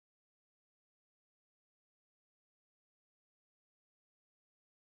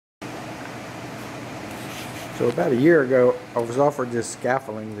So about a year ago, I was offered this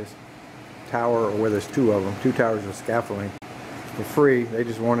scaffolding, this tower, or where there's two of them, two towers of scaffolding for free. They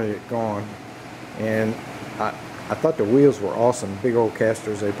just wanted it gone. And I thought the wheels were awesome, big old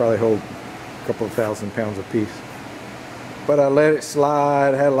casters. They probably hold a couple of 1,000 pounds apiece. But I let it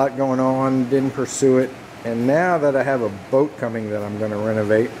slide, had a lot going on, didn't pursue it. And now that I have a boat coming that I'm going to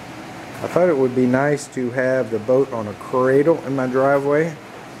renovate, I thought it would be nice to have the boat on a cradle in my driveway,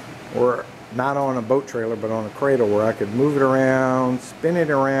 or not on a boat trailer, but on a cradle where I could move it around, spin it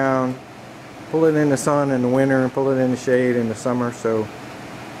around, pull it in the sun in the winter and pull it in the shade in the summer. So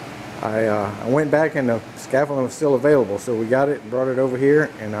I went back and the scaffolding was still available, so we got it and brought it over here,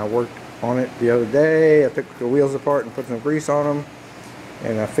 and I worked on it the other day. I took the wheels apart and put some grease on them,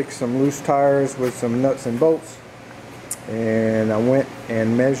 and I fixed some loose tires with some nuts and bolts, and I went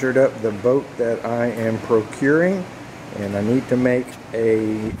and measured up the boat that I am procuring, and I need to make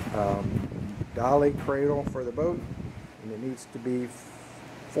a Dolly cradle for the boat, and it needs to be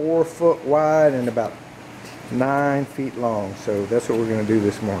 4 foot wide and about 9 feet long. So that's what we're going to do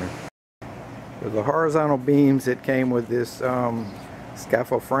this morning. So the horizontal beams that came with this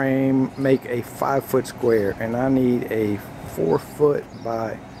scaffold frame make a 5 foot square, and I need a 4 foot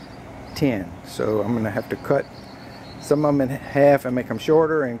by 10. So I'm going to have to cut some of them in half and make them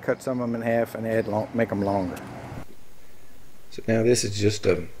shorter, and cut some of them in half and make them longer. So now this is just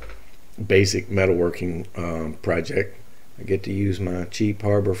a basic metalworking project. I get to use my cheap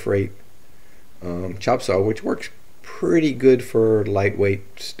Harbor Freight chop saw, which works pretty good for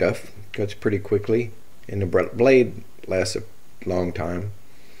lightweight stuff. Cuts pretty quickly, and the blade lasts a long time.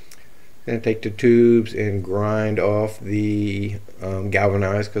 Gonna take the tubes and grind off the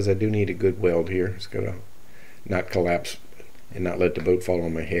galvanized, because I do need a good weld here. It's gonna not collapse and not let the boat fall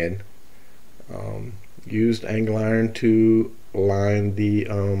on my head. Used angle iron to line the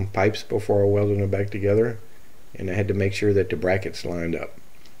pipes before I welded them back together, and I had to make sure that the brackets lined up.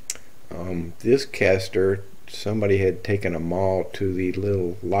 This caster, somebody had taken a maul to the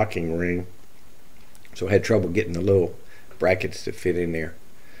little locking ring, so I had trouble getting the little brackets to fit in there.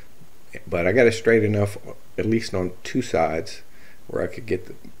 But I got it straight enough, at least on 2 sides, where I could get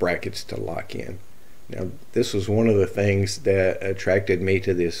the brackets to lock in. Now, this was one of the things that attracted me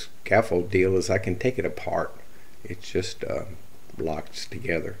to this scaffold deal, is I can take it apart. It's just locked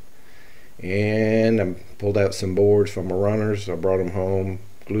together. And I pulled out some boards from my runners. I brought them home,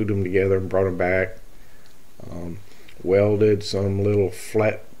 glued them together, and brought them back. Welded some little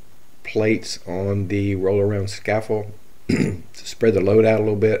flat plates on the roll around scaffold to spread the load out a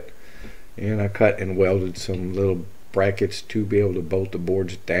little bit, and I cut and welded some little brackets to be able to bolt the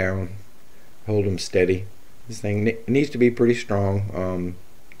boards down, hold them steady. This thing needs to be pretty strong.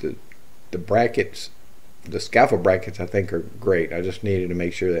 The brackets, the scaffold brackets, I think are great. I just needed to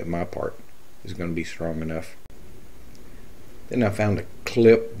make sure that my part is going to be strong enough. Then I found a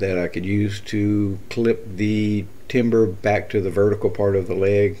clip that I could use to clip the timber back to the vertical part of the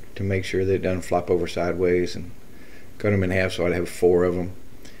leg to make sure that it doesn't flop over sideways, and cut them in half so I'd have 4 of them.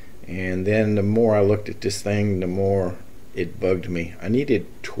 And then the more I looked at this thing, the more it bugged me. I needed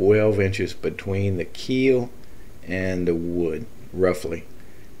 12 inches between the keel and the wood, roughly.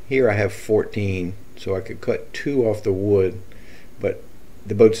 Here I have 14, so I could cut 2 off the wood, but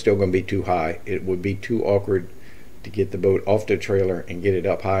the boat's still going to be too high. It would be too awkward to get the boat off the trailer and get it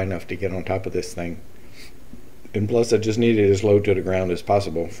up high enough to get on top of this thing. And plus I just needed it as low to the ground as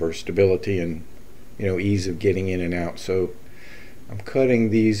possible for stability and, you know, ease of getting in and out. So I'm cutting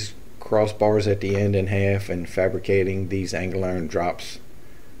these crossbars at the end in half and fabricating these angle iron drops.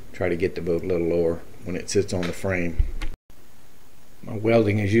 Try to get the boat a little lower when it sits on the frame. My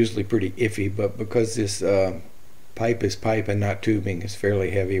welding is usually pretty iffy, but because this pipe is pipe and not tubing, it's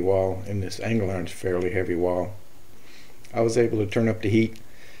fairly heavy wall, and this angle iron is fairly heavy wall, I was able to turn up the heat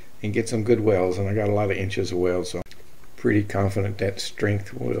and get some good welds, and I got a lot of inches of weld, so I'm pretty confident that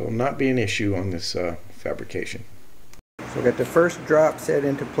strength will not be an issue on this fabrication. So I got the first drop set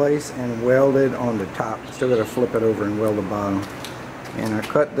into place and welded on the top. Still got to flip it over and weld the bottom. And I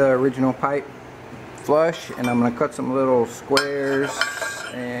cut the original pipe flush, and I'm going to cut some little squares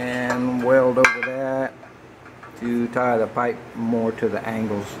and weld over that to tie the pipe more to the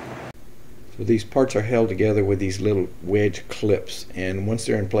angles. So these parts are held together with these little wedge clips, and once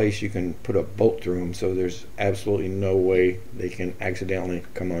they're in place you can put a bolt through them, so there's absolutely no way they can accidentally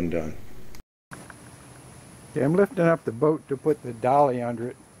come undone. Okay, I'm lifting up the boat to put the dolly under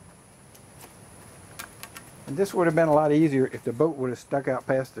it. And this would have been a lot easier if the boat would have stuck out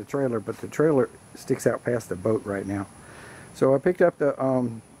past the trailer, but the trailer sticks out past the boat right now. So I picked up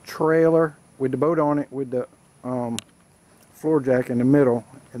the trailer with the boat on it with the floor jack in the middle,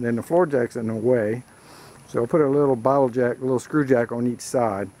 and then the floor jack's in the way. So I put a little bottle jack, a little screw jack on each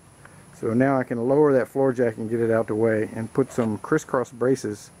side. So now I can lower that floor jack and get it out the way and put some crisscross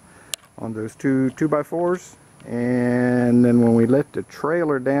braces on those two 2x4s. And then when we let the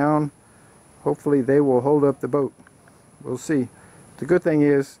trailer down, hopefully they will hold up the boat. We'll see. The good thing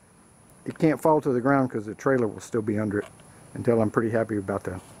is it can't fall to the ground because the trailer will still be under it until I'm pretty happy about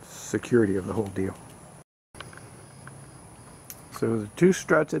the security of the whole deal. So the two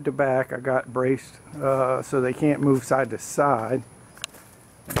struts at the back I got braced so they can't move side to side.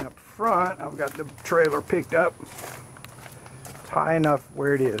 And up front I've got the trailer picked up. It's high enough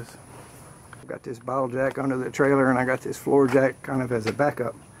where it is. I've got this bottle jack under the trailer and I got this floor jack kind of as a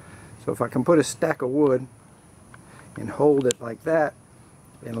backup. So if I can put a stack of wood and hold it like that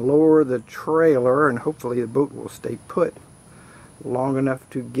and lower the trailer, and hopefully the boat will stay put long enough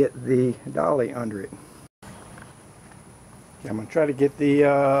to get the dolly under it. I'm going to try to get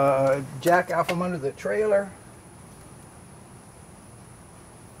the jack out from under the trailer.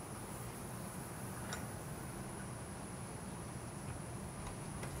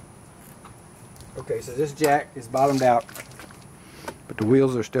 Okay, so this jack is bottomed out, but the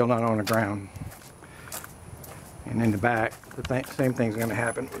wheels are still not on the ground. And in the back, the same thing's going to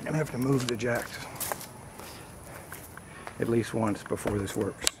happen. We're going to have to move the jacks at least once before this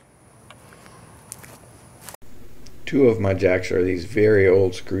works. Two of my jacks are these very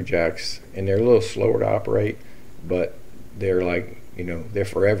old screw jacks, and they're a little slower to operate, but they're like, you know, they're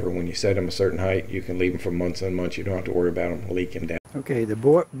forever. When you set them a certain height, you can leave them for months and months. You don't have to worry about them leaking down. Okay, the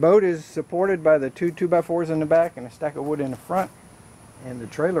boat is supported by the two 2x4s in the back and a stack of wood in the front, and the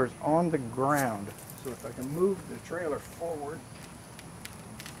trailer is on the ground. So if I can move the trailer forward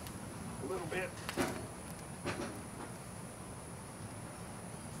a little bit.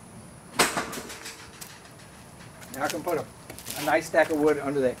 Now I can put a nice stack of wood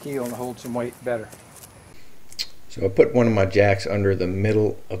under that keel and hold some weight better. So I put one of my jacks under the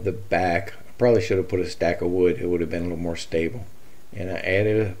middle of the back. I probably should have put a stack of wood. It would have been a little more stable. And I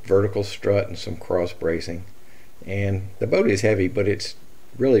added a vertical strut and some cross bracing. And the boat is heavy, but it's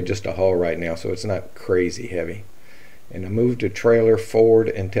really just a hull right now, so it's not crazy heavy. And I moved the trailer forward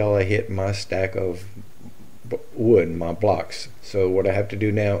until I hit my stack of wood, my blocks. So what I have to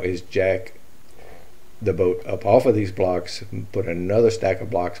do now is jack the boat up off of these blocks, put another stack of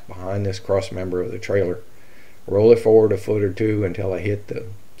blocks behind this cross member of the trailer, roll it forward a foot or two until I hit the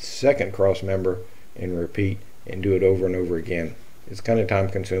second cross member, and repeat, and do it over and over again. It's kind of time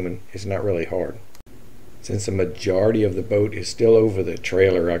consuming. It's not really hard. Since the majority of the boat is still over the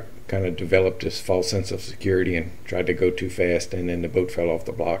trailer, I kind of developed this false sense of security and tried to go too fast, and then the boat fell off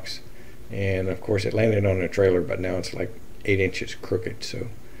the blocks. And of course it landed on the trailer, but now it's like 8 inches crooked. So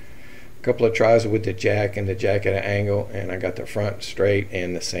a couple of tries with the jack and the jack at an angle, and I got the front straight,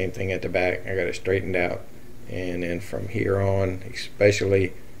 and the same thing at the back. I got it straightened out. And then from here on,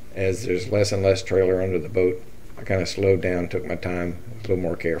 especially as there's less and less trailer under the boat, I kind of slowed down, took my time, a little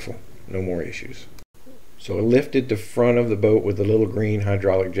more careful, no more issues. So I lifted the front of the boat with the little green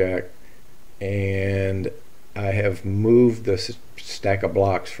hydraulic jack, and I have moved the stack of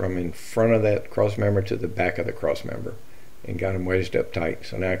blocks from in front of that cross member to the back of the cross member and got them wedged up tight.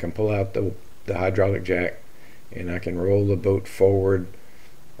 So now I can pull out the hydraulic jack, and I can roll the boat forward,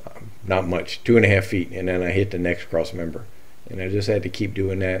 not much, 2.5 feet, and then I hit the next cross member. And I just had to keep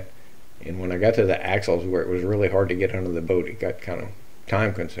doing that. And when I got to the axles where it was really hard to get under the boat, it got kind of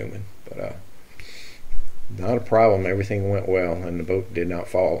time consuming. But not a problem. Everything went well, and the boat did not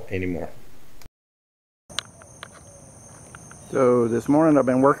fall anymore. So this morning I've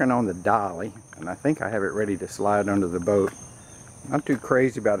been working on the dolly, and I think I have it ready to slide under the boat. Not too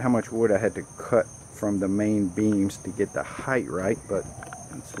crazy about how much wood I had to cut from the main beams to get the height right, but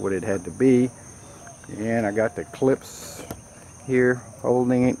that's what it had to be. And I got the clips here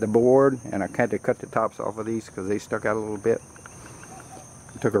holding the board, and I had to cut the tops off of these because they stuck out a little bit.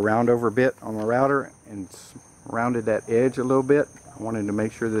 I took a round over bit on the router and rounded that edge a little bit. I wanted to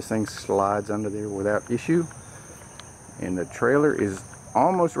make sure this thing slides under there without issue. And the trailer is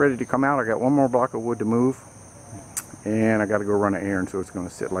almost ready to come out. I got one more block of wood to move, and I got to go run an errand, so it's going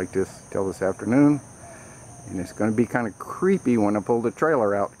to sit like this till this afternoon. And it's going to be kind of creepy when I pull the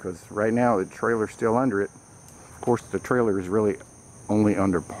trailer out, because right now the trailer's still under it. Of course, the trailer is really only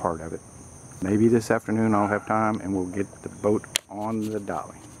under part of it. Maybe this afternoon I'll have time and we'll get the boat on the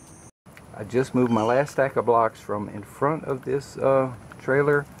dolly. I just moved my last stack of blocks from in front of this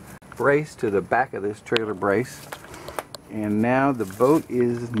trailer brace to the back of this trailer brace. And now the boat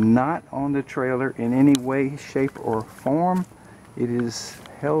is not on the trailer in any way, shape, or form. It is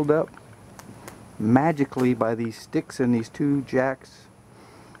held up magically by these sticks and these two jacks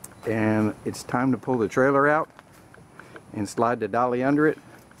and it's time to pull the trailer out and slide the dolly under it.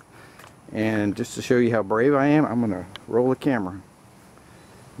 And just to show you how brave I am, I'm going to roll the camera.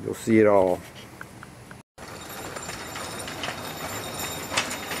 You'll see it all.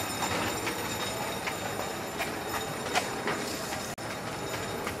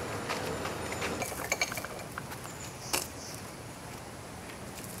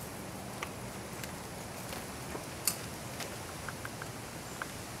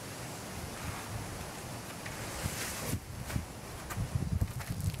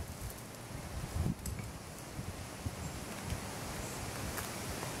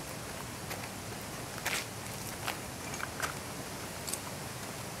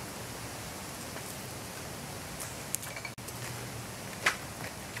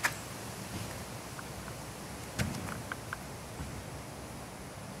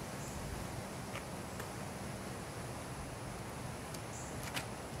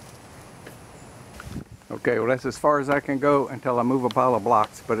 Okay, well that's as far as I can go until I move a pile of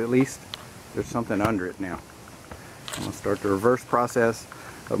blocks, but at least there's something under it now. I'm going to start the reverse process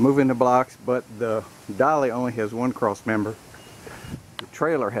of moving the blocks, but the dolly only has one cross member. The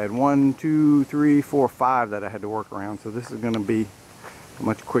trailer had 1, 2, 3, 4, 5 that I had to work around, so this is going to be a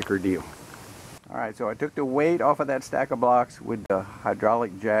much quicker deal. Alright, so I took the weight off of that stack of blocks with the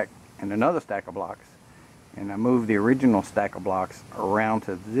hydraulic jack and another stack of blocks, and I moved the original stack of blocks around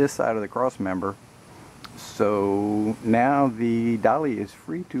to this side of the cross member. So now the dolly is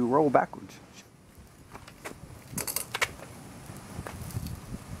free to roll backwards.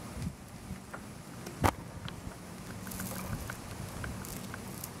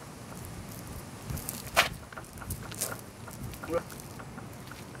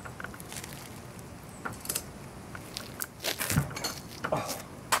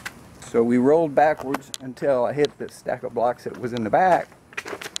 So we rolled backwards until I hit the stack of blocks that was in the back.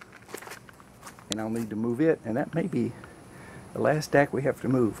 And I'll need to move it, and that may be the last stack we have to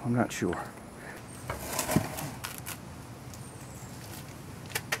move. I'm not sure.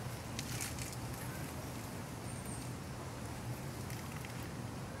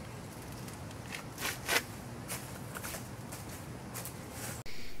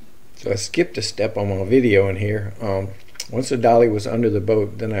 So I skipped a step on my video in here. Once the dolly was under the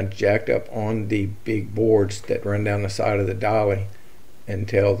boat, then I jacked up on the big boards that run down the side of the dolly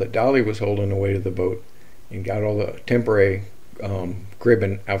until the dolly was holding the weight of the boat, and got all the temporary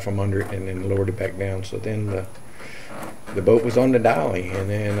cribbing out from under it, and then lowered it back down. So then the boat was on the dolly, and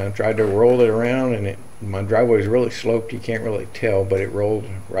then I tried to roll it around, and my driveway is really sloped. You can't really tell, but it rolled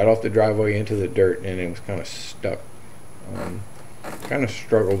right off the driveway into the dirt, and it was kind of stuck. Kind of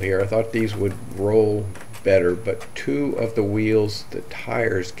struggled here. I thought these would roll better, but two of the wheels, the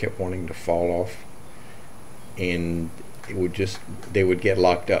tires kept wanting to fall off, and they would get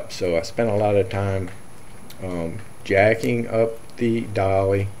locked up. So I spent a lot of time jacking up the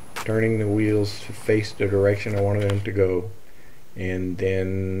dolly, turning the wheels to face the direction I wanted them to go, and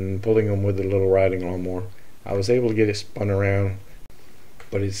then pulling them with a little riding lawnmower. I was able to get it spun around,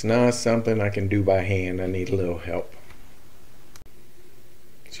 but it's not something I can do by hand. I need a little help.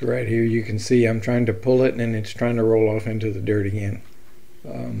 So right here you can see I'm trying to pull it, and it's trying to roll off into the dirt again.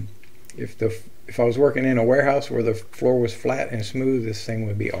 If I was working in a warehouse where the floor was flat and smooth, this thing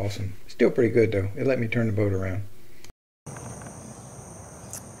would be awesome. Still pretty good though. It let me turn the boat around.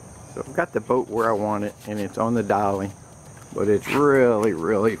 So I've got the boat where I want it, and it's on the dolly, but it's really,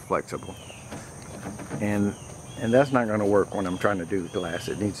 really flexible. And that's not going to work when I'm trying to do glass.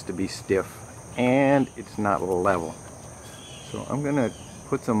 It needs to be stiff, and it's not level. So I'm going to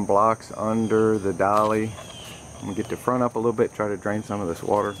put some blocks under the dolly. I'm going to get the front up a little bit, try to drain some of this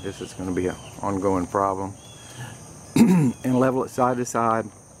water. This is going to be an ongoing problem. And level it side to side,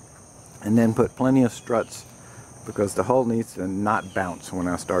 and then put plenty of struts, because the hull needs to not bounce when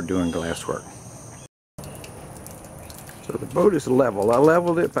I start doing glass work. So the boat is level. I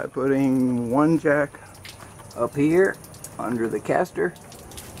leveled it by putting one jack up here under the caster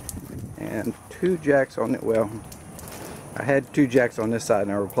and two jacks on it. Well, I had two jacks on this side,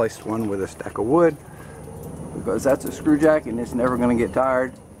 and I replaced one with a stack of wood, because that's a screw jack and it's never going to get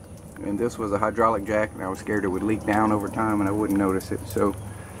tired. And this was a hydraulic jack, and I was scared it would leak down over time and I wouldn't notice it. So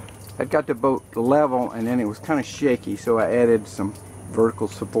I got the boat level, and then it was kind of shaky, so I added some vertical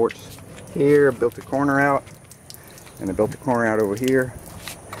supports here, built a corner out, and I built the corner out over here,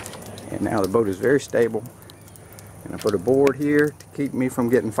 and now the boat is very stable. And I put a board here to keep me from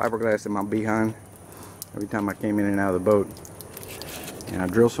getting fiberglass in my behind every time I came in and out of the boat. And I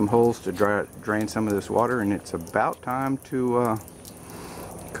drilled some holes to drain some of this water, and it's about time to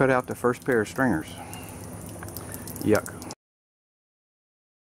cut out the first pair of stringers. Yuck.